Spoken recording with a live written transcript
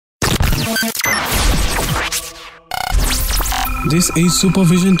This is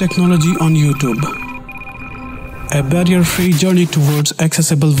Supervision Technology on YouTube, a barrier-free journey towards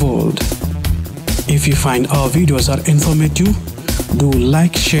accessible world. If you find our videos are informative, do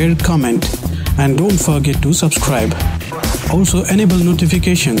like, share, comment, and don't forget to subscribe. Also enable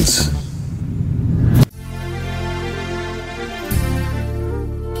notifications.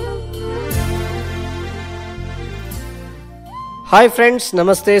 Hi friends,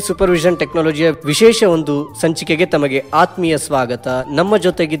 ನಮಸ್ತೆ. Supervision ಟೆಕ್ನಾಲಜಿಯ ವಿಶೇಷ ಒಂದು ಸಂಚಿಕೆಗೆ ತಮಗೆ ಆತ್ಮೀಯ ಸ್ವಾಗತ. ನಮ್ಮ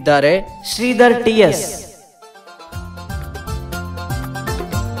ಜೊತೆಗಿದ್ದಾರೆ Sridhar TS.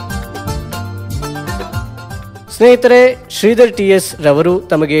 ಸ್ನೇಹಿತರೆ, Sridhar TS ರವರು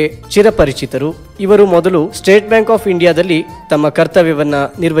ತಮಗೆ ಚಿರಪರಿಚಿತರು. ಇವರು ಮೊದಲು ಸ್ಟೇಟ್ ಬ್ಯಾಂಕ್ ಆಫ್ ಇಂಡಿಯಾದಲ್ಲಿ ತಮ್ಮ ಕರ್ತವ್ಯವನ್ನ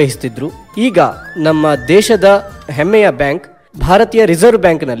ನಿರ್ವಹಿಸುತ್ತಿದ್ರು. ಈಗ ನಮ್ಮ ದೇಶದ ಹೆಮ್ಮೆಯ ಬ್ಯಾಂಕ್ ಭಾರತೀಯ ರಿಸರ್ವ್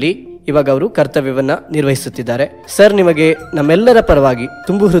ಬ್ಯಾಂಕ್ನಲ್ಲಿ ಇವಾಗ ಅವರು ಕರ್ತವ್ಯವನ್ನ ನಿರ್ವಹಿಸುತ್ತಿದ್ದಾರೆ. ಸರ್, ನಿಮಗೆ ನಮ್ಮೆಲ್ಲರ ಪರವಾಗಿ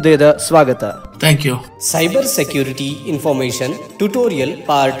ತುಂಬು ಹೃದಯದ ಸ್ವಾಗತ. Thank you. Cyber security information tutorial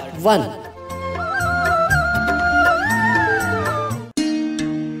part 1.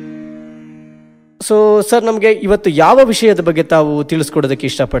 So sir, ನಮಗೆ ಇವತ್ತು ಯಾವ ವಿಷಯದ ಬಗ್ಗೆ ತಾವು ತಿಳಿಸ್ಕೊಡೋದಕ್ಕೆ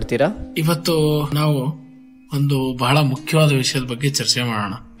ಇಷ್ಟಪಡ್ತೀರಾ? ಇವತ್ತು ನಾವು ಒಂದು ಬಹಳ ಮುಖ್ಯವಾದ ವಿಷಯದ ಬಗ್ಗೆ ಚರ್ಚೆ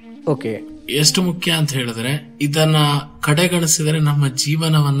ಮಾಡೋಣ. ಓಕೆ. ಎಷ್ಟು ಮುಖ್ಯ ಅಂತ ಹೇಳಿದ್ರೆ, ಇದನ್ನ ಕಡೆಗಣಿಸಿದರೆ ನಮ್ಮ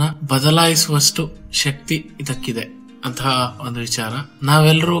ಜೀವನವನ್ನ ಬದಲಾಯಿಸುವಷ್ಟು ಶಕ್ತಿ ಇದಕ್ಕಿದೆ ಅಂತಹ ಒಂದು ವಿಚಾರ.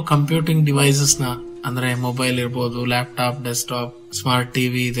 ನಾವೆಲ್ಲರೂ ಕಂಪ್ಯೂಟಿಂಗ್ ಡಿವೈಸಸ್ ನ, ಅಂದ್ರೆ ಮೊಬೈಲ್ ಇರ್ಬೋದು, ಲ್ಯಾಪ್ಟಾಪ್, ಡೆಸ್ಕ್ಟಾಪ್, ಸ್ಮಾರ್ಟ್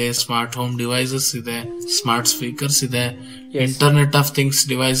ಟಿವಿ ಇದೆ, ಸ್ಮಾರ್ಟ್ ಹೋಮ್ ಡಿವೈಸಸ್ ಇದೆ, ಸ್ಮಾರ್ಟ್ ಸ್ಪೀಕರ್ಸ್ ಇದೆ, ಇಂಟರ್ನೆಟ್ ಆಫ್ ಥಿಂಗ್ಸ್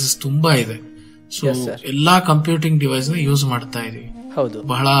ಡಿವೈಸಸ್ ತುಂಬಾ ಇದೆ. ಸೊ ಎಲ್ಲಾ ಕಂಪ್ಯೂಟಿಂಗ್ ಡಿವೈಸ್ ನ ಯೂಸ್ ಮಾಡ್ತಾ ಇದೀವಿ. ಹೌದು,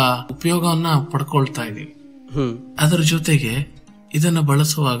 ಬಹಳ ಉಪಯೋಗವನ್ನ ಪಡ್ಕೊಳ್ತಾ ಇದೀವಿ. ಅದರ ಜೊತೆಗೆ ಇದನ್ನ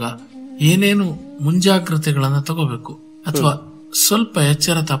ಬಳಸುವಾಗ ಏನೇನು ಮುಂಜಾಗ್ರತೆಗಳನ್ನ ತಗೋಬೇಕು ಅಥವಾ ಸ್ವಲ್ಪ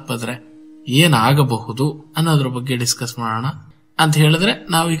ಎಚ್ಚರ ತಪ್ಪದ್ರೆ ಏನಾಗಬಹುದು ಅನ್ನೋದ್ರ ಬಗ್ಗೆ ಡಿಸ್ಕಸ್ ಮಾಡೋಣ ಅಂತ ಹೇಳಿದ್ರೆ,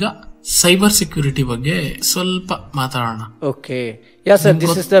 ನಾವೀಗ ಸೈಬರ್ ಸೆಕ್ಯೂರಿಟಿ ಬಗ್ಗೆ ಸ್ವಲ್ಪ ಮಾತಾಡೋಣ. Okay. Yes sir,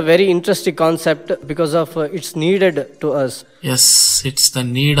 this is the very interesting concept because of it's needed to us. S, it's the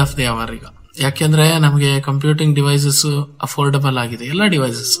need of the hour ಈಗ. ಯಾಕೆಂದ್ರೆ ನಮಗೆ ಕಂಪ್ಯೂಟಿಂಗ್ ಡಿವೈಸಸ್ ಅಫೋರ್ಡಬಲ್ ಆಗಿದೆ. ಎಲ್ಲಾ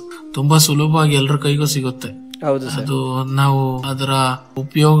ಡಿವೈಸಸ್ ತುಂಬಾ ಸುಲಭವಾಗಿ ಎಲ್ಲರ ಕೈಗೂ ಸಿಗುತ್ತೆ. ಅದು ನಾವು ಅದರ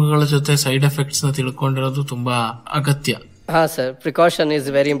ಉಪಯೋಗಗಳ ಜೊತೆ ಸೈಡ್ ಎಫೆಕ್ಟ್ಸ್ ನ ತಿಳ್ಕೊಂಡಿರೋದು ತುಂಬಾ ಅಗತ್ಯ. ಹಾ sir, precaution is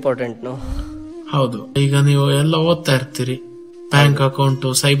very important. ಹೌದು. ಈಗ ನೀವು ಎಲ್ಲ ಓದ್ತಾ ಇರ್ತೀರಿ, ಬ್ಯಾಂಕ್ ಅಕೌಂಟ್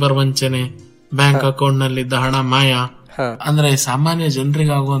ಸೈಬರ್ ವಂಚನೆ, ಬ್ಯಾಂಕ್ ಅಕೌಂಟ್ ನಲ್ಲಿದ್ದ ಹಣ ಮಾಯ. ಅಂದ್ರೆ ಸಾಮಾನ್ಯ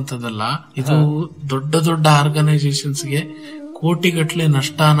ಜನರಿಗೆ ಆಗುವಂತದ್ದಲ್ಲ, ಇದು ದೊಡ್ಡ ದೊಡ್ಡ ಆರ್ಗನೈಸೇಷನ್ಸ್ ಗೆ ಕೋಟಿಗಟ್ಟಲೆ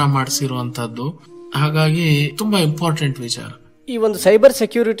ನಷ್ಟನ ಮಾಡಿಸಿರುವಂತದ್ದು. ಹಾಗಾಗಿ ತುಂಬಾ ಇಂಪಾರ್ಟೆಂಟ್ ವಿಚಾರ. ಈ ಒಂದು ಸೈಬರ್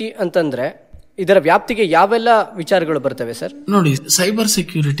ಸೆಕ್ಯೂರಿಟಿ ಅಂತಂದ್ರೆ ಇದರ ವ್ಯಾಪ್ತಿಗೆ ಯಾವೆಲ್ಲ ವಿಚಾರಗಳು ಬರ್ತವೆ ಸರ್? ನೋಡಿ, ಸೈಬರ್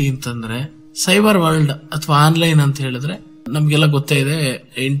ಸೆಕ್ಯೂರಿಟಿ ಅಂತಂದ್ರೆ ಸೈಬರ್ ವರ್ಲ್ಡ್ ಅಥವಾ ಆನ್ಲೈನ್ ಅಂತ ಹೇಳಿದ್ರೆ ನಮ್ಗೆಲ್ಲ ಗೊತ್ತೇ ಇದೆ,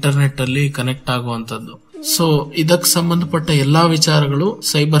 ಇಂಟರ್ನೆಟ್ ಅಲ್ಲಿ ಕನೆಕ್ಟ್ ಆಗುವಂತದ್ದು. ಸೊ ಇದಕ್ಕೆ ಸಂಬಂಧಪಟ್ಟ ಎಲ್ಲಾ ವಿಚಾರಗಳು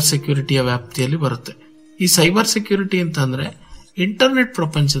ಸೈಬರ್ ಸೆಕ್ಯೂರಿಟಿಯ ವ್ಯಾಪ್ತಿಯಲ್ಲಿ ಬರುತ್ತೆ. ಈ ಸೈಬರ್ ಸೆಕ್ಯೂರಿಟಿ ಅಂತಂದ್ರೆ ಇಂಟರ್ನೆಟ್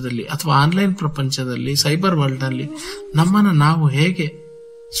ಪ್ರಪಂಚದಲ್ಲಿ ಅಥವಾ ಆನ್ಲೈನ್ ಪ್ರಪಂಚದಲ್ಲಿ, ಸೈಬರ್ ವರ್ಲ್ಡ್ ನಲ್ಲಿ ನಮ್ಮನ್ನ ನಾವು ಹೇಗೆ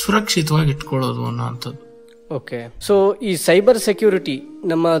ಸುರಕ್ಷಿತವಾಗಿ ಇಟ್ಕೊಳ್ಳೋದು ಅನ್ನೋಂಥದ್ದು. ಓಕೆ. ಸೊ ಈ ಸೈಬರ್ ಸೆಕ್ಯೂರಿಟಿ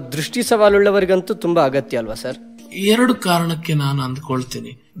ನಮ್ಮ ದೃಷ್ಟಿ ಸವಾಲುಳ್ಳವರಿಗಂತೂ ತುಂಬಾ ಅಗತ್ಯ ಅಲ್ವಾ ಸರ್? ಎರಡು ಕಾರಣಕ್ಕೆ ನಾನು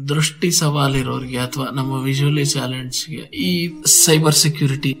ಅಂದ್ಕೊಳ್ತೀನಿ, ದೃಷ್ಟಿ ಸವಾಲಿರೋರಿಗೆ ಅಥವಾ ನಮ್ಮ ವಿಜುವಲಿ ಚಾಲೆಂಜ್ಗೆ ಈ ಸೈಬರ್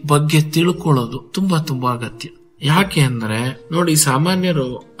ಸೆಕ್ಯೂರಿಟಿ ಬಗ್ಗೆ ತಿಳ್ಕೊಳ್ಳೋದು ತುಂಬಾ ತುಂಬಾ ಅಗತ್ಯ. ಯಾಕೆ ಅಂದ್ರೆ ನೋಡಿ, ಸಾಮಾನ್ಯರು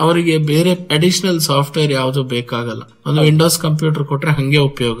ಅವರಿಗೆ ಬೇರೆ ಅಡಿಷನಲ್ ಸಾಫ್ಟ್ವೇರ್ ಯಾವುದು ಬೇಕಾಗಲ್ಲ. ಒಂದು ವಿಂಡೋಸ್ ಕಂಪ್ಯೂಟರ್ ಕೊಟ್ರೆ ಹಂಗೆ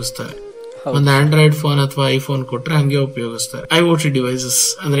ಉಪಯೋಗಿಸ್ತಾರೆ, ಒಂದು ಆಂಡ್ರಾಯ್ಡ್ ಫೋನ್ ಅಥವಾ ಐಫೋನ್ ಕೊಟ್ರೆ ಹಂಗೆ ಉಪಯೋಗಿಸ್ತಾರೆ. IoT ಡಿವೈಸಸ್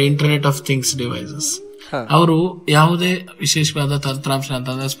ಅಂದ್ರೆ ಇಂಟರ್ನೆಟ್ ಆಫ್ ಥಿಂಗ್ಸ್ ಡಿವೈಸಸ್. ಅವರು ಯಾವುದೇ ವಿಶೇಷವಾದ ತಂತ್ರಾಂಶ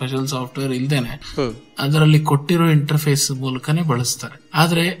ಅಂತಂದ್ರೆ ಸ್ಪೆಷಲ್ ಸಾಫ್ಟ್ವೇರ್ ಇಲ್ದೇನೆ ಅದರಲ್ಲಿ ಕೊಟ್ಟಿರೋ ಇಂಟರ್ಫೇಸ್ ಮೂಲಕನೇ ಬಳಸ್ತಾರೆ.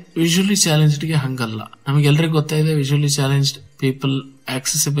 ಆದ್ರೆ ವಿಜುವಲಿ ಚಾಲೆಂಜ್ಡ್ ಗೆ ಹಂಗಲ್ಲ. ನಮಗೆಲ್ಲರಿಗೂ ಗೊತ್ತಾಯಿದೆ, ವಿಜುವಲಿ ಚಾಲೆಂಜ್ಡ್ ಪೀಪಲ್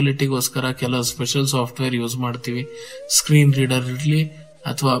ಆಕ್ಸೆಸಿಬಿಲಿಟಿಗೋಸ್ಕರ ಕೆಲವು ಸ್ಪೆಷಲ್ ಸಾಫ್ಟ್ವೇರ್ ಯೂಸ್ ಮಾಡ್ತೀವಿ. ಸ್ಕ್ರೀನ್ ರೀಡರ್ ಇರ್ಲಿ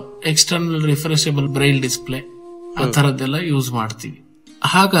ಅಥವಾ ಎಕ್ಸ್ಟರ್ನಲ್ ರಿಫ್ರೆಶಬಲ್ ಬ್ರೈಲ್ ಡಿಸ್ಪ್ಲೇ, ಆ ತರದ್ದೆಲ್ಲ ಯೂಸ್ ಮಾಡ್ತೀವಿ.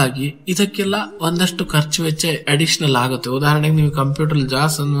 ಹಾಗಾಗಿ ಇದಕ್ಕೆಲ್ಲ ಒಂದಷ್ಟು ಖರ್ಚು ವೆಚ್ಚ ಅಡಿಷನಲ್ ಆಗುತ್ತೆ. ಉದಾಹರಣೆಗೆ ನೀವು ಕಂಪ್ಯೂಟರ್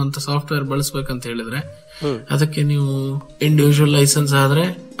ಜಾಸ್ ಅನ್ನುವಂತ ಸಾಫ್ಟ್ವೇರ್ ಬಳಸಬೇಕಂತ ಹೇಳಿದ್ರೆ ಅದಕ್ಕೆ ನೀವು ಇಂಡಿವಿಜುವಲ್ ಲೈಸೆನ್ಸ್ ಆದ್ರೆ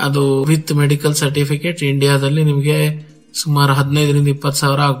ಅದು ವಿತ್ ಮೆಡಿಕಲ್ ಸರ್ಟಿಫಿಕೇಟ್ ಇಂಡಿಯಾದಲ್ಲಿ ನಿಮಗೆ ಸುಮಾರು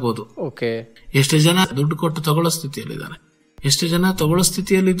 15,000-20,000 ಆಗ್ಬೋದು. ಎಷ್ಟು ಜನ ದುಡ್ಡು ಕೊಟ್ಟು ತಗೊಳ್ಳೋ ಸ್ಥಿತಿಯಲ್ಲಿದ್ದಾರೆ, ಎಷ್ಟು ಜನ ತಗೊಳ್ಳೋ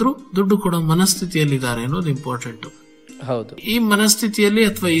ಸ್ಥಿತಿಯಲ್ಲಿದ್ರು ದುಡ್ಡು ಕೊಡೋ ಮನಸ್ಥಿತಿಯಲ್ಲಿದ್ದಾರೆ ಅನ್ನೋದು ಇಂಪಾರ್ಟೆಂಟ್. ಹೌದು. ಈ ಮನಸ್ಥಿತಿಯಲ್ಲಿ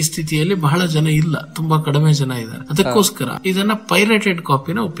ಅಥವಾ ಈ ಸ್ಥಿತಿಯಲ್ಲಿ ಬಹಳ ಜನ ಇಲ್ಲ, ತುಂಬಾ ಕಡಿಮೆ ಜನ ಇದ್ದಾರೆ. ಅದಕ್ಕೋಸ್ಕರ ಇದನ್ನ ಪೈರೇಟೆಡ್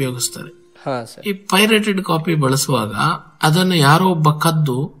ಕಾಪಿನ ಉಪಯೋಗಿಸ್ತಾರೆ. ಈ ಪೈರೇಟೆಡ್ ಕಾಪಿ ಬಳಸುವಾಗ ಅದನ್ನ ಯಾರೋ ಒಬ್ಬ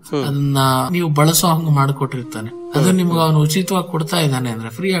ಕದ್ದು ಅದನ್ನ ನೀವು ಬಳಸೋ ಹಂಗ ಮಾಡಿಕೊಟ್ಟಿರ್ತಾನೆ. ಅದನ್ನ ನಿಮ್ಗೆ ಅವನು ಉಚಿತವಾಗಿ ಕೊಡ್ತಾ ಇದ್ದಾನೆ ಅಂದ್ರೆ,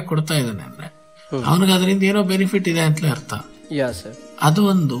 ಫ್ರೀ ಆಗಿ ಕೊಡ್ತಾ ಇದ್ದಾನೆ ಅಂದ್ರೆ ಅವನಿಗೆ ಅದರಿಂದ ಏನೋ ಬೆನಿಫಿಟ್ ಇದೆ ಅಂತಲೇ ಅರ್ಥ. ಅದು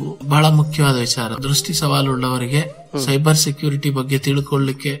ಒಂದು ಬಹಳ ಮುಖ್ಯವಾದ ವಿಚಾರ. ದೃಷ್ಟಿ ಸವಾಲುಳ್ಳವರಿಗೆ ಸೈಬರ್ ಸೆಕ್ಯೂರಿಟಿ ಬಗ್ಗೆ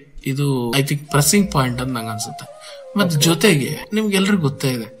ತಿಳ್ಕೊಳ್ಳಿಕ್ಕೆ ಇದು ಐ ಥಿಂಕ್ ಪ್ರೆಸ್ಸಿಂಗ್ ಪಾಯಿಂಟ್ ಅಂತ ನಂಗೆ ಅನ್ಸುತ್ತೆ. ಮತ್ ಜೊತೆಗೆ ನಿಮ್ಗೆಲ್ರಿಗೂ ಗೊತ್ತೇ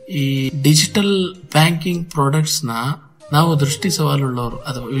ಇದೆ, ಈ ಡಿಜಿಟಲ್ ಬ್ಯಾಂಕಿಂಗ್ ಪ್ರಾಡಕ್ಟ್ಸ್ ನ ನಾವು ದೃಷ್ಟಿ ಸವಾಲುಳ್ಳವರು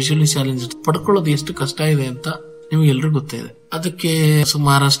ಅಥವಾ ವಿಜುವಲಿ ಚಾಲೆಂಜ್ ಪಡ್ಕೊಳ್ಳೋದು ಎಷ್ಟು ಕಷ್ಟ ಇದೆ ಅಂತ ನಿಮ್ಗೆಲ್ರಿಗೂ ಗೊತ್ತಿದೆ. ಅದಕ್ಕೆ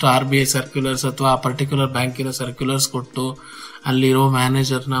ಸುಮಾರಷ್ಟು RBI ಸರ್ಕ್ಯುಲರ್ಸ್ ಅಥವಾ ಆ ಪರ್ಟಿಕ್ಯುಲರ್ ಬ್ಯಾಂಕಿನ ಸರ್ಕ್ಯುಲರ್ಸ್ ಕೊಟ್ಟು ಅಲ್ಲಿರೋ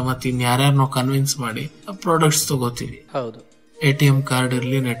ಮ್ಯಾನೇಜರ್ನ ಮತ್ತೆ ಇನ್ಯಾರ್ಯಾರನ್ನೋ ಕನ್ವಿನ್ಸ್ ಮಾಡಿ ಪ್ರಾಡಕ್ಟ್ಸ್ ತಗೋತೀವಿ. ಹೌದು, ATM ಕಾರ್ಡ್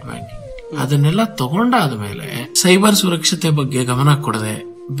ಇರ್ಲಿ, ನೆಟ್ ಬ್ಯಾಂಕಿಂಗ್, ಅದನ್ನೆಲ್ಲ ತಗೊಂಡಾದ್ಮೇಲೆ ಸೈಬರ್ ಸುರಕ್ಷತೆ ಬಗ್ಗೆ ಗಮನ ಕೊಡದೆ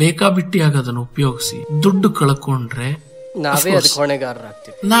ಬೇಕಾಬಿಟ್ಟಿಯಾಗಿ ಅದನ್ನು ಉಪಯೋಗಿಸಿ ದುಡ್ಡು ಕಳ್ಕೊಂಡ್ರೆ ನಾವೇ ಅದಕ್ಕೆ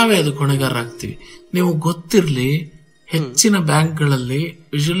ಹೊಣೆಗಾರರಾಗ್ತೀವಿ. ನೀವು ಗೊತ್ತಿರ್ಲಿ, ಹೆಚ್ಚಿನ ಬ್ಯಾಂಕ್ಗಳಲ್ಲಿ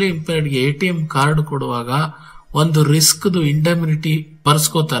ವಿಜುವಲಿ ಇಂಪೇರ್ಡ್ಗೆ ATM ಕಾರ್ಡ್ ಕೊಡುವಾಗ ಒಂದು ರಿಸ್ಕ್ ಇಂಡಮ್ನಿಟಿ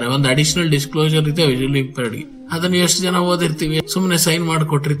ಬರ್ಸ್ಕೋತಾರೆ. ಒಂದು ಅಡಿಷನಲ್ ಡಿಸ್ಕ್ಲೋಜರ್ ಇದೆ ವಿಜುವಲಿ ಇಂಪೇರ್ಡ್ಗೆ. ಅದನ್ನ ಎಷ್ಟು ಜನ ಓದಿರ್ತೀವಿ, ಸುಮ್ನೆ ಸೈನ್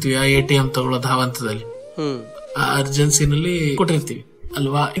ಮಾಡಿಕೊಟ್ಟಿರ್ತೀವಿ ಆ ATM ತಗೊಳ್ಳೋ ಧಾವಂತದಲ್ಲಿ, ಆ ಅರ್ಜೆನ್ಸಿನಲ್ಲಿ ಕೊಟ್ಟಿರ್ತೀವಿ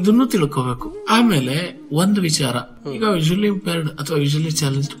ಅಲ್ವಾ. ಇದನ್ನು ತಿಳ್ಕೋಬೇಕು. ಆಮೇಲೆ ಒಂದು ವಿಚಾರ, ಈಗ ವಿಜುವಲಿ ಇಂಪೇರ್ಡ್ ಅಥವಾ ವಿಜುವಲಿ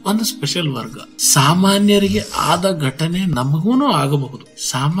ಚಾಲೆಂಜ್ಡ್ ಒಂದು ಸ್ಪೆಷಲ್ ವರ್ಗ. ಸಾಮಾನ್ಯರಿಗೆ ಆದ ಘಟನೆ ನಮಗೂನು ಆಗಬಹುದು.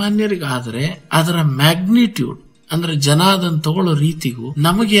 ಸಾಮಾನ್ಯರಿಗೆ ಆದ್ರೆ ಅದರ ಮ್ಯಾಗ್ನಿಟ್ಯೂಡ್ ಅಂದ್ರೆ ಜನ ಅದನ್ನ ತಗೊಳ್ಳೋ ರೀತಿಗೂ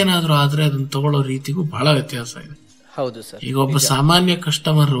ನಮಗೇನಾದ್ರೂ ಆದ್ರೆ ಅದನ್ನ ತಗೊಳ್ಳೋ ರೀತಿಗೂ ಬಹಳ ವ್ಯತ್ಯಾಸ ಇದೆ. ಹೌದು ಸರ್. ಈಗ ಒಬ್ಬ ಸಾಮಾನ್ಯ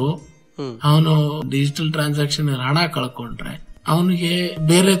ಕಸ್ಟಮರ್ ಅವನು ಡಿಜಿಟಲ್ ಟ್ರಾನ್ಸಾಕ್ಷನ್ ಹಣ ಕಳ್ಕೊಂಡ್ರೆ ಅವನಿಗೆ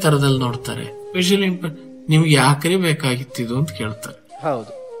ಬೇರೆ ತರದಲ್ಲಿ ನೋಡ್ತಾರೆ. ವಿಜುವಲಿ ನಿಮ್ಗೆ ಯಾಕ್ರಿ ಬೇಕಾಗಿತ್ತಿದು ಅಂತ ಕೇಳ್ತಾರೆ.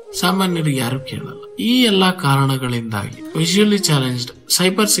 ಹೌದು, ಸಾಮಾನ್ಯರಿಗೆ ಯಾರು ಕೇಳಲ್ಲ. ಈ ಎಲ್ಲಾ ಕಾರಣಗಳಿಂದಾಗಿ ವಿಜುವಲಿ ಚಾಲೆಂಜ್ಡ್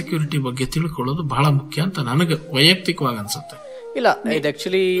ಸೈಬರ್ ಸೆಕ್ಯೂರಿಟಿ ಬಗ್ಗೆ ತಿಳ್ಕೊಳ್ಳೋದು ಬಹಳ ಮುಖ್ಯ ಅಂತ ನನಗೆ ವೈಯಕ್ತಿಕವಾಗಿ ಅನ್ಸುತ್ತೆ. ಇಲ್ಲ, ಇದು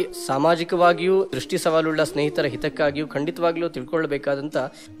ಆಕ್ಚುಲಿ ಸಾಮಾಜಿಕವಾಗಿಯೂ ದೃಷ್ಟಿ ಸವಾಲುಳ್ಳ ಸ್ನೇಹಿತರ ಹಿತಕ್ಕಾಗಿಯೂ ಖಂಡಿತವಾಗ್ಲೂ ತಿಳ್ಕೊಳ್ಬೇಕಾದಂತ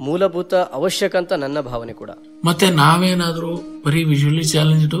ಮೂಲಭೂತ ಅವಶ್ಯಕ ಅಂತ ನನ್ನ ಭಾವನೆ ಕೂಡ. ಮತ್ತೆ ನಾವೇನಾದ್ರೂ ಬರೀ ವಿಜುವಲಿ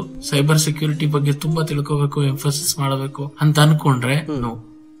ಚಾಲೆಂಜ್ಡ್ ಸೈಬರ್ ಸೆಕ್ಯೂರಿಟಿ ಬಗ್ಗೆ ತುಂಬಾ ತಿಳ್ಕೋಬೇಕು, ಎಂಫಸಿಸ್ ಮಾಡಬೇಕು ಅಂತ ಅನ್ಕೊಂಡ್ರೆ no,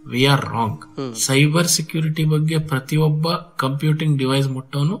 we are wrong. Cyber security ಬಗ್ಗೆ ಪ್ರತಿಯೊಬ್ಬ computing device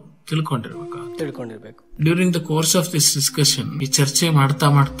ಮುಟ್ಟೋನು ತಿಳ್ಕೊಂಡಿರ್ಬೇಕು. During the course of this discussion, ಈ ಚರ್ಚೆ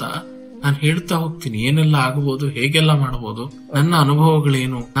ಮಾಡ್ತಾ ನಾನು ಹೇಳ್ತಾ ಹೋಗ್ತೀನಿ ಏನೆಲ್ಲ ಆಗಬಹುದು, ಹೇಗೆಲ್ಲ ಮಾಡಬಹುದು, ನನ್ನ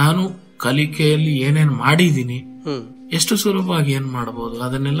ಅನುಭವಗಳೇನು, ನಾನು ಕಲಿಕೆಯಲ್ಲಿ ಏನೇನ್ ಮಾಡಿದೀನಿ, ಎಷ್ಟು ಸುಲಭವಾಗಿ ಏನ್ ಮಾಡಬಹುದು,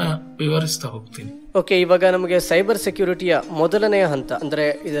 ಅದನ್ನೆಲ್ಲ ವಿವರಿಸ್ತಾ ಹೋಗ್ತೀನಿ. ಓಕೆ, ಇವಾಗ ನಮಗೆ ಸೈಬರ್ ಸೆಕ್ಯೂರಿಟಿಯ ಮೊದಲನೆಯ ಹಂತ ಅಂದ್ರೆ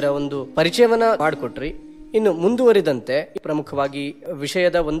ಇದರ ಒಂದು ಪರಿಚಯವನ್ನ ಮಾಡಿಕೊಟ್ರಿ. ಇನ್ನು ಮುಂದುವರಿದಂತೆ ಪ್ರಮುಖವಾಗಿ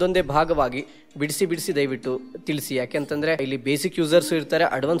ವಿಷಯದ ಒಂದೊಂದೇ ಭಾಗವಾಗಿ ಬಿಡಿಸಿ ದಯವಿಟ್ಟು ತಿಳಿಸಿ. ಯಾಕೆಂತಂದ್ರೆ ಇಲ್ಲಿ ಬೇಸಿಕ್ ಯೂಸರ್ಸ್ ಇರ್ತಾರೆ,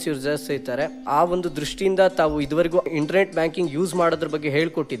 ಅಡ್ವಾನ್ಸ್ ಯೂಸರ್ಸ್ ಇರ್ತಾರೆ. ಆ ಒಂದು ದೃಷ್ಟಿಯಿಂದ ತಾವು ಇದುವರೆಗೂ ಇಂಟರ್ನೆಟ್ ಬ್ಯಾಂಕಿಂಗ್ ಯೂಸ್ ಮಾಡೋದ್ರ ಬಗ್ಗೆ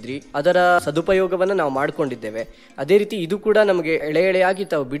ಹೇಳ್ಕೊಟ್ಟಿದ್ರಿ, ಅದರ ಸದುಪಯೋಗವನ್ನ ನಾವು ಮಾಡ್ಕೊಂಡಿದ್ದೇವೆ. ಅದೇ ರೀತಿ ಇದು ಕೂಡ ನಮಗೆ ಎಳೆಯಾಗಿ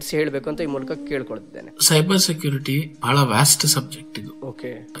ತಾವು ಬಿಡಿಸಿ ಹೇಳಬೇಕು ಅಂತ ಈ ಮೂಲಕ ಕೇಳ್ಕೊಳ್ತಿದ್ದೇನೆ. ಸೈಬರ್ ಸೆಕ್ಯೂರಿಟಿ ಬಹಳ ವ್ಯಾಸ್ಟ್ ಸಬ್ಜೆಕ್ಟ್ ಇದು.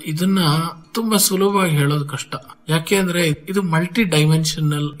 ಓಕೆ, ಇದನ್ನ ತುಂಬಾ ಸುಲಭವಾಗಿ ಹೇಳೋದು ಕಷ್ಟ. ಯಾಕೆ ಅಂದ್ರೆ ಇದು ಮಲ್ಟಿ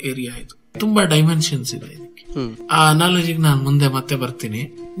ಡೈಮೆನ್ಷನಲ್ ಏರಿಯಾ. ಇದು ತುಂಬಾ ಡೈಮೆನ್ಷನ್ಸ್ ಇದೆ ಇದಕ್ಕೆ. ಆ ಅನಾಲಜಿಗೆ ನಾನು ಮುಂದೆ ಮತ್ತೆ ಬರ್ತೀನಿ.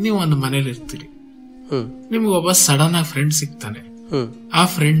 ನೀವು ಒಂದು ಮನೇಲಿ ಇರ್ತೀರಿ, ನಿಮ್ಗೆ ಒಬ್ಬ ಸಡನ್ ಆಗಿ ಫ್ರೆಂಡ್ ಸಿಗ್ತಾನೆ. ಆ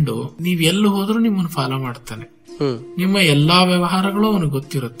ಫ್ರೆಂಡ್ ನೀವ್ ಎಲ್ಲಿ ಹೋದ್ರೂ ನಿಮ್ಮನ್ನ ಫಾಲೋ ಮಾಡ್ತಾನೆ. ನಿಮ್ಮ ಎಲ್ಲಾ ವ್ಯವಹಾರಗಳು ಅವನಿಗೆ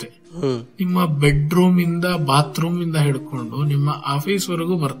ಗೊತ್ತಿರುತ್ತೆ. ನಿಮ್ಮ ಬೆಡ್ರೂಮ್ ಇಂದ ಬಾತ್ರೂಮ್ ಇಂದ ಹಿಡ್ಕೊಂಡು ನಿಮ್ಮ ಆಫೀಸ್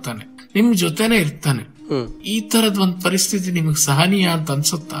ವರೆಗೂ ಬರ್ತಾನೆ, ನಿಮ್ ಜೊತೆನೆ ಇರ್ತಾನೆ. ಈ ತರದ್ ಒಂದ್ ಪರಿಸ್ಥಿತಿ ನಿಮಗ್ ಸಹನೀಯ ಅಂತ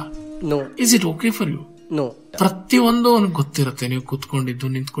ಅನ್ಸುತ್ತಾ? Is it okay for you? ಪ್ರತಿಯೊಂದು ಅವನಿಗೆ ಗೊತ್ತಿರುತ್ತೆ. ನೀವು ಕೂತ್ಕೊಂಡಿದ್ದು,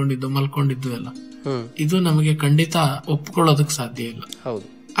 ನಿಂತ್ಕೊಂಡಿದ್ದು, ಮಲ್ಕೊಂಡಿದ್ದು ಎಲ್ಲ. ಇದು ನಮಗೆ ಖಂಡಿತ ಒಪ್ಕೊಳ್ಳೋದಕ್ ಸಾಧ್ಯ ಇಲ್ಲ. ಹೌದು.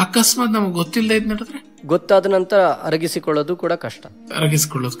 ಅಕಸ್ಮಾತ್ ನಮಗೆ ಗೊತ್ತಿಲ್ಲದೆ ಇದ್ ನಡೆದ್ರೆ, ಗೊತ್ತಾದ ನಂತರ ಅರಗಿಸಿಕೊಳ್ಳೋದು ಕೂಡ ಕಷ್ಟ.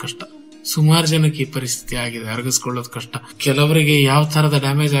 ಅರಗಿಸಿಕೊಳ್ಳೋದು ಕಷ್ಟ. ಸುಮಾರು ಜನಕ್ಕೆ ಈ ಪರಿಸ್ಥಿತಿ ಆಗಿದೆ. ಅರಗಿಸ್ಕೊಳ್ಳೋದು ಕಷ್ಟ. ಕೆಲವರಿಗೆ ಯಾವ ತರದ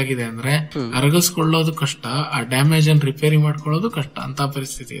ಡ್ಯಾಮೇಜ್ ಆಗಿದೆ ಅಂದ್ರೆ ಅರಗಿಸ್ಕೊಳ್ಳೋದು ಕಷ್ಟ, ಆ ಡ್ಯಾಮೇಜ್ ಅನ್ನು ರಿಪೇರಿ ಮಾಡ್ಕೊಳ್ಳೋದು ಕಷ್ಟ ಅಂತ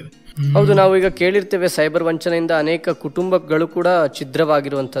ಪರಿಸ್ಥಿತಿ ಇದೆ. ಹೌದು, ನಾವು ಈಗ ಕೇಳಿರ್ತೇವೆ ಸೈಬರ್ ವಂಚನೆಯಿಂದ ಅನೇಕ ಕುಟುಂಬಗಳು ಕೂಡ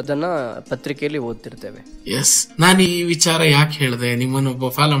ಛಿದ್ರವಾಗಿರುವಂತದನ್ನ ಪತ್ರಿಕೆಯಲ್ಲಿ ಓದ್ತಿರ್ತೇವೆ. ಎಸ್, ನಾನು ಈ ವಿಚಾರ ಯಾಕೆ ಹೇಳಿದೆ, ನಿಮ್ಮನ್ನೊಬ್ಬ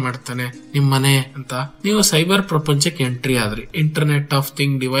ಫಾಲೋ ಮಾಡ್ತಾನೆ ನಿಮ್ ಮನೆ ಅಂತ. ನೀವು ಸೈಬರ್ ಪ್ರಪಂಚಕ್ಕೆ ಎಂಟ್ರಿ ಆದ್ರಿ, internet of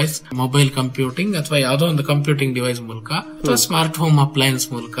thing device, mobile computing ಅಥವಾ ಯಾವ್ದೋ ಒಂದು ಕಂಪ್ಯೂಟಿಂಗ್ ಡಿವೈಸ್ ಮೂಲಕ, ಅಥವಾ ಸ್ಮಾರ್ಟ್ ಹೋಮ್ ಅಪ್ಲೈನ್ಸ್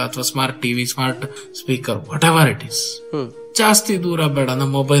ಮೂಲಕ, ಅಥವಾ smart TV, smart speaker, what ever it is. ಜಾಸ್ತಿ ದೂರ ಬೇಡ,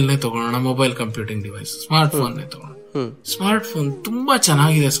 ನಮ್ಮ ಮೊಬೈಲ್ನೇ ತಗೊಳ್ಳೋಣ, mobile computing device, smart phone ತಗೊಳ್ಳೋಣ. ಸ್ಮಾರ್ಟ್ ಫೋನ್ ತುಂಬಾ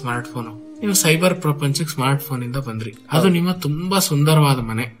ಚೆನ್ನಾಗಿದೆ. ಸ್ಮಾರ್ಟ್ ಫೋನ್, ನೀವು ಸೈಬರ್ ಪ್ರಪಂಚಕ್ಕೆ ಸ್ಮಾರ್ಟ್ ಫೋನ್ ಇಂದ ಬಂದ್ರಿ. ಅದು ನಿಮ್ಮ ತುಂಬಾ ಸುಂದರವಾದ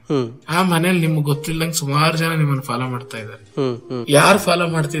ಮನೆ. ಆ ಮನೇಲಿ ನಿಮ್ಗೆ ಗೊತ್ತಿಲ್ಲಂಗ್ ಸುಮಾರು ಜನ ನಿಮ್ಮನ್ನ ಫಾಲೋ ಮಾಡ್ತಾ ಇದ್ದಾರೆ. ಯಾರು ಫಾಲೋ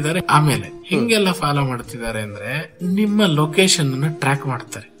ಮಾಡ್ತಿದ್ದಾರೆ, ಆಮೇಲೆ ಹಿಂಗೆಲ್ಲ ಫಾಲೋ ಮಾಡ್ತಿದ್ದಾರೆ ಅಂದ್ರೆ ನಿಮ್ಮ ಲೊಕೇಶನ್ ಅನ್ನ ಟ್ರ್ಯಾಕ್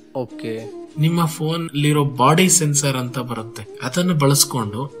ಮಾಡ್ತಾರೆ. ಓಕೆ, ನಿಮ್ಮ ಫೋನ್ ಅಲ್ಲಿರೋ ಬಾಡಿ ಸೆನ್ಸರ್ ಅಂತ ಬರುತ್ತೆ, ಅದನ್ನು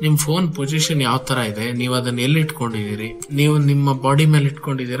ಬಳಸ್ಕೊಂಡು ನಿಮ್ ಫೋನ್ ಪೊಸಿಷನ್ ಯಾವ ತರ ಇದೆ, ನೀವು ಅದನ್ನ ಎಲ್ಲಿ ಇಟ್ಕೊಂಡಿದೀರಿ, ನೀವು ನಿಮ್ಮ ಬಾಡಿ ಮೇಲೆ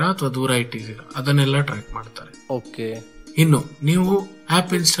ಇಟ್ಕೊಂಡಿದೀರಾ ಅಥವಾ ದೂರ ಇಟ್ಟಿದ್ದೀರಾ, ಅದನ್ನೆಲ್ಲ ಟ್ರ್ಯಾಕ್ ಮಾಡ್ತಾರೆ. ಓಕೆ, ಇನ್ನು ನೀವು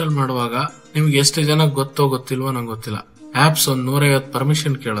ಆಪ್ ಇನ್ಸ್ಟಾಲ್ ಮಾಡುವಾಗ ನಿಮ್ಗೆ ಎಷ್ಟು ಜನ ಗೊತ್ತೋ ಗೊತ್ತಿಲ್ವೋ ನಂಗೆ ಗೊತ್ತಿಲ್ಲ, ಆಪ್ಸ್ 150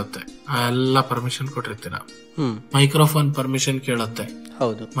 ಪರ್ಮಿಷನ್ ಕೇಳುತ್ತೆ. ಆ ಎಲ್ಲ ಪರ್ಮಿಷನ್ ಕೊಟ್ಟಿರ್ತೀರ. ಮೈಕ್ರೋಫೋನ್ ಪರ್ಮಿಷನ್ ಕೇಳುತ್ತೆ.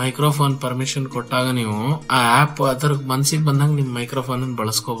 ಹೌದು, ಮೈಕ್ರೋಫೋನ್ ಪರ್ಮಿಷನ್ ಕೊಟ್ಟಾಗ ನೀವು ಆ ಆಪ್ ಅದರ ಮನ್ಸಿಗೆ ಬಂದಂಗ ನಿಮ್ ಮೈಕ್ರೋಫೋನ್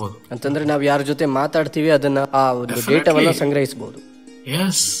ಬಳಸ್ಕೋಬಹುದು. ಅಂತಂದ್ರೆ ನಾವ್ ಯಾರ ಜೊತೆ ಮಾತಾಡ್ತೀವಿ ಅದನ್ನ ಆ ಡೇಟಾವನ್ನ ಸಂಗ್ರಹಿಸಬಹುದು.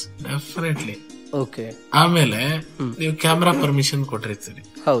 S, definitely. ಓಕೆ, ಆಮೇಲೆ ನೀವು ಕ್ಯಾಮ್ರಾ ಪರ್ಮಿಷನ್ ಕೊಟ್ಟಿರ್ತೀರಿ.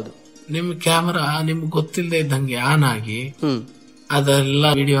 ಹೌದು, ನಿಮ್ ಕ್ಯಾಮ್ರಾ ನಿಮ್ಗೆ ಗೊತ್ತಿಲ್ಲದೆ ಇದ್ದಂಗೆ ಆನ್ ಆಗಿ ಅದೆಲ್ಲ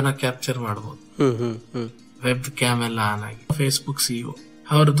ವಿಡಿಯೋನ ಕ್ಯಾಪ್ಚರ್ ಮಾಡಬಹುದು. ವೆಬ್ ಕ್ಯಾಮ್ ಎಲ್ಲ ಆನ್ ಆಗಿ ಫೇಸ್ಬುಕ್ ಸಿಇಒ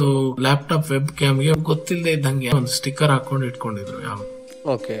ಅವ್ರದ್ದು ಲ್ಯಾಪ್ಟಾಪ್ ವೆಬ್ ಕ್ಯಾಮ್ಗೆ ಗೊತ್ತಿಲ್ಲದೆ ಇದ್ದಂಗೆ ಒಂದು ಸ್ಟಿಕ್ಕರ್ ಹಾಕೊಂಡು ಇಟ್ಕೊಂಡಿದ್ರು. ಯಾವ್ದು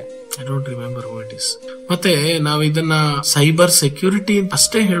I don't remember who it is. ಮತ್ತೆ ನಾವು ಇದನ್ನ ಸೈಬರ್ ಸೆಕ್ಯೂರಿಟಿ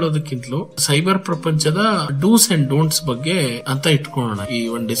ಅಷ್ಟೇ ಹೇಳೋದಕ್ಕಿಂತಲೂ ಸೈಬರ್ ಪ್ರಪಂಚದ ಡೂಸ್ ಅಂಡ್ ಡೋಂಟ್ಸ್ ಬಗ್ಗೆ ಅಂತ ಇಟ್ಕೊಳ್ಳೋಣ ಈ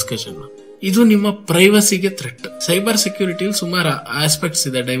ಒಂದು ಡಿಸ್ಕಷನ್. ಇದು ನಿಮ್ಮ ಪ್ರೈವಸಿಗೆ ಥ್ರೆಟ್. ಸೈಬರ್ ಸೆಕ್ಯೂರಿಟಿಲಿ ಸುಮಾರು ಆಸ್ಪೆಕ್ಟ್ಸ್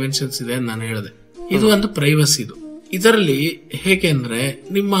ಇದೆ, ಡೈಮೆನ್ಷನ್ಸ್ ಇದೆ ಅಂತ ನಾನು ಹೇಳಿದೆ. ಇದು ಒಂದು ಪ್ರೈವಸಿದು. ಇದರಲ್ಲಿ ಹೇಗೆ ಅಂದ್ರೆ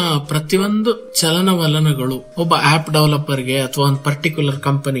ನಿಮ್ಮ ಪ್ರತಿಯೊಂದು ಚಲನವಲನಗಳು ಒಬ್ಬ ಆಪ್ ಡೆವಲಪರ್ಗೆ ಅಥವಾ ಒಂದು ಪರ್ಟಿಕ್ಯುಲರ್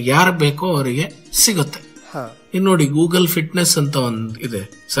ಕಂಪನಿ ಯಾರು ಬೇಕೋ ಅವರಿಗೆ ಸಿಗುತ್ತೆ. ಇನ್ನು ನೋಡಿ, ಗೂಗಲ್ ಫಿಟ್ನೆಸ್ ಅಂತ ಒಂದು ಇದೆ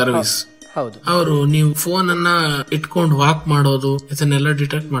ಸರ್ವಿಸ್. ಅವರು ನೀವು ಫೋನ್ ಅನ್ನ ಇಟ್ಕೊಂಡು ವಾಕ್ ಮಾಡೋದು ಇದನ್ನೆಲ್ಲ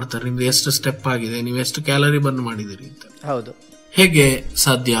ಡಿಟೆಕ್ಟ್ ಮಾಡ್ತಾರೆ. ನಿಮ್ದು ಎಷ್ಟು ಸ್ಟೆಪ್ ಆಗಿದೆ, ನೀವು ಎಷ್ಟು ಕ್ಯಾಲರಿ ಬರ್ನ್ ಮಾಡಿದಿರಿ ಅಂತ. ಹೇಗೆ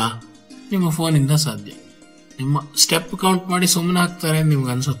ಸಾಧ್ಯ? ನಿಮ್ಮ ಫೋನ್ ಇಂದ ಸಾಧ್ಯ. ನಿಮ್ಮ ಸ್ಟೆಪ್ ಕೌಂಟ್ ಮಾಡಿ ಸುಮ್ಮನೆ ಹಾಕ್ತಾರೆ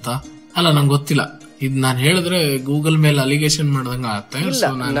ನಿಮ್ಗೆ ಅನ್ಸುತ್ತಾ? ಅಲ್ಲ, ನಂಗೆ ಗೊತ್ತಿಲ್ಲ. ಇದ್ ನಾನು ಹೇಳಿದ್ರೆ ಗೂಗಲ್ ಮೇಲೆ ಅಲಿಗೇಷನ್ ಮಾಡ್ದಂಗ ಆಗ್ತಾ ಇಲ್ಲ.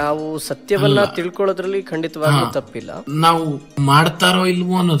 ನಾವು ಸತ್ಯವನ್ನ ತಿಳ್ಕೊಳ್ಳೋದ್ರಲ್ಲಿ ಖಂಡಿತವಾಗ್ಲೂ ತಪ್ಪಿಲ್ಲ. ನಾವು ಮಾಡ್ತಾರೋ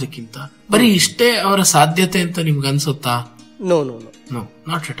ಇಲ್ವೋ ಅನ್ನೋದಕ್ಕಿಂತ ಬರೀ ಇಷ್ಟೇ ಅವರ ಸಾಧ್ಯತೆ ಅಂತ ನಿಮ್ಗೆ ಅನ್ಸುತ್ತಾ? No,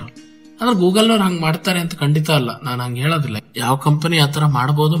 not at all. ಅಂದ್ರೆ ಗೂಗಲ್ ನವ್ರು ಹಂಗ್ ಮಾಡ್ತಾರೆ ಅಂತ ಖಂಡಿತ ಅಲ್ಲ, ನಾನು ಹಂಗ ಹೇಳೋದಿಲ್ಲ. ಯಾವ ಕಂಪನಿ ಆತರ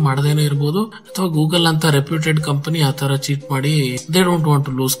ಮಾಡಬಹುದು, ಮಾಡದೇನೋ ಇರ್ಬೋದು, ಅಥವಾ ಗೂಗಲ್ ಅಂತ ರೆಪ್ಯೂಟೆಡ್ ಕಂಪನಿ ಆತರ ಚೀಟ್ ಮಾಡಿ they don't want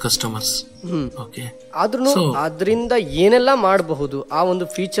to lose customers. Okay, ಆದ್ರೂ ಅದರಿಂದ ಏನೆಲ್ಲ ಮಾಡಬಹುದು ಆ ಒಂದು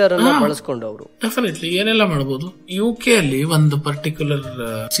ಫೀಚರ್ ಅನ್ನ ಬಳಸ್ಕೊಂಡು ಅವರು ಡೆಫಿನೆಟ್ಲಿ ಏನೆಲ್ಲ ಮಾಡಬಹುದು. UK ಅಲ್ಲಿ ಒಂದು ಪರ್ಟಿಕ್ಯುಲರ್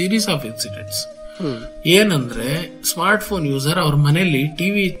ಸೀರೀಸ್ ಆಫ್ ಇನ್ಸಿಡೆಂಟ್ಸ್ ಏನಂದ್ರೆ, ಸ್ಮಾರ್ಟ್ ಫೋನ್ ಯೂಸರ್ ಅವ್ರ ಮನೆಯಲ್ಲಿ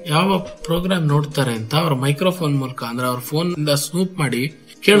ಟಿವಿ ಯಾವ ಪ್ರೋಗ್ರಾಮ್ ನೋಡ್ತಾರೆ ಅಂತ ಅವ್ರ ಮೈಕ್ರೋಫೋನ್ ಮೂಲಕ, ಅಂದ್ರೆ ಅವ್ರ ಫೋನ್ ಇಂದ ಸ್ನೂಪ್ ಮಾಡಿ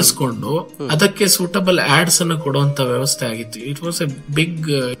ಕೇಳಿಸ್ಕೊಂಡು ಅದಕ್ಕೆ ಸೂಟಬಲ್ ಆಡ್ಸ್ ಅನ್ನು ಕೊಡುವಂತ ವ್ಯವಸ್ಥೆ ಆಗಿತ್ತು. It was A big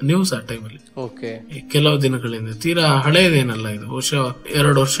news ಆ ಟೈಮಲ್ಲಿ. ಕೆಲವು ದಿನಗಳಿಂದ, ತೀರಾ ಹಳೇದೇನಲ್ಲ ಇದು,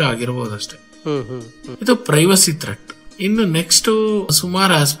 2 ವರ್ಷ ಆಗಿರ್ಬೋದು ಅಷ್ಟೇ. ಇದು ಪ್ರೈವಸಿ ಥ್ರೆಟ್. ಇನ್ನು ನೆಕ್ಸ್ಟ್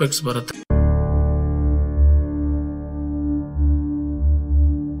ಸುಮಾರು ಆಸ್ಪೆಕ್ಟ್ಸ್ ಬರುತ್ತೆ.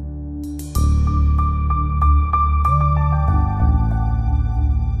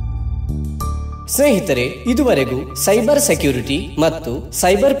 ಸ್ನೇಹಿತರೆ, ಇದುವರೆಗೂ ಸೈಬರ್ ಸೆಕ್ಯೂರಿಟಿ ಮತ್ತು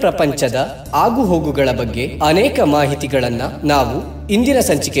ಸೈಬರ್ ಪ್ರಪಂಚದ ಆಗುಹೋಗುಗಳ ಬಗ್ಗೆ ಅನೇಕ ಮಾಹಿತಿಗಳನ್ನ ನಾವು ಇಂದಿನ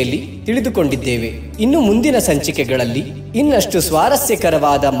ಸಂಚಿಕೆಯಲ್ಲಿ ತಿಳಿದುಕೊಂಡಿದ್ದೇವೆ. ಇನ್ನು ಮುಂದಿನ ಸಂಚಿಕೆಗಳಲ್ಲಿ ಇನ್ನಷ್ಟು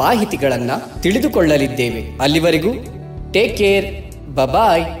ಸ್ವಾರಸ್ಯಕರವಾದ ಮಾಹಿತಿಗಳನ್ನ ತಿಳಿದುಕೊಳ್ಳಲಿದ್ದೇವೆ. ಅಲ್ಲಿವರೆಗೂ ಟೇಕ್ ಕೇರ್,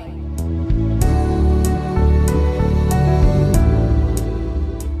 ಬಾಯ್.